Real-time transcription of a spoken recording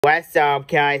What's up,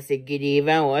 guys? Good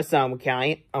evening. What's up,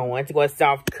 guys? I want to go to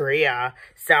South Korea.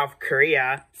 South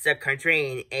Korea is a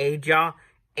country in Asia.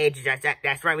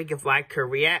 That's right. We can fly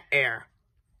Korea Air.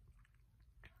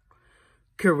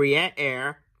 Korea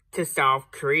Air to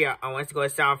South Korea. I want to go to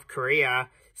South Korea.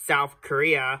 South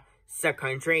Korea is a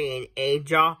country in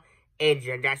Asia.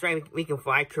 That's right. We can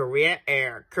fly Korea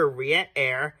Air. Korea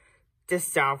Air to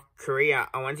South Korea.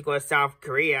 I want to go to South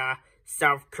Korea.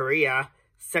 South Korea.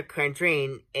 It's a country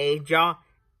in Asia.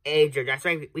 That's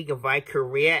right. We can fly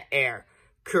Korea Air.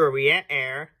 Korea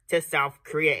Air to South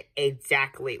Korea.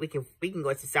 Exactly. We can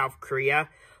go to South Korea,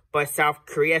 but South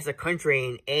Korea is a country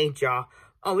in Asia.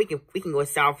 Oh, we can go to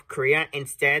South Korea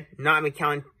instead. Not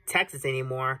McAllen, Texas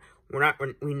anymore.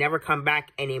 We never come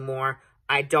back anymore.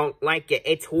 I don't like it.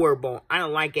 It's horrible. I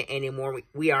don't like it anymore.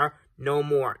 We are no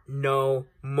more. No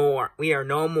more. We are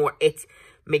no more. It's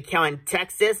McAllen,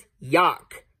 Texas.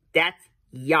 Yuck. That's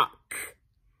yuck.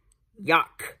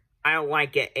 Yuck. I don't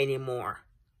like it anymore.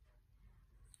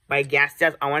 But I guess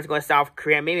I want to go to South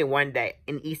Korea maybe one day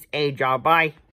in East Asia. Bye.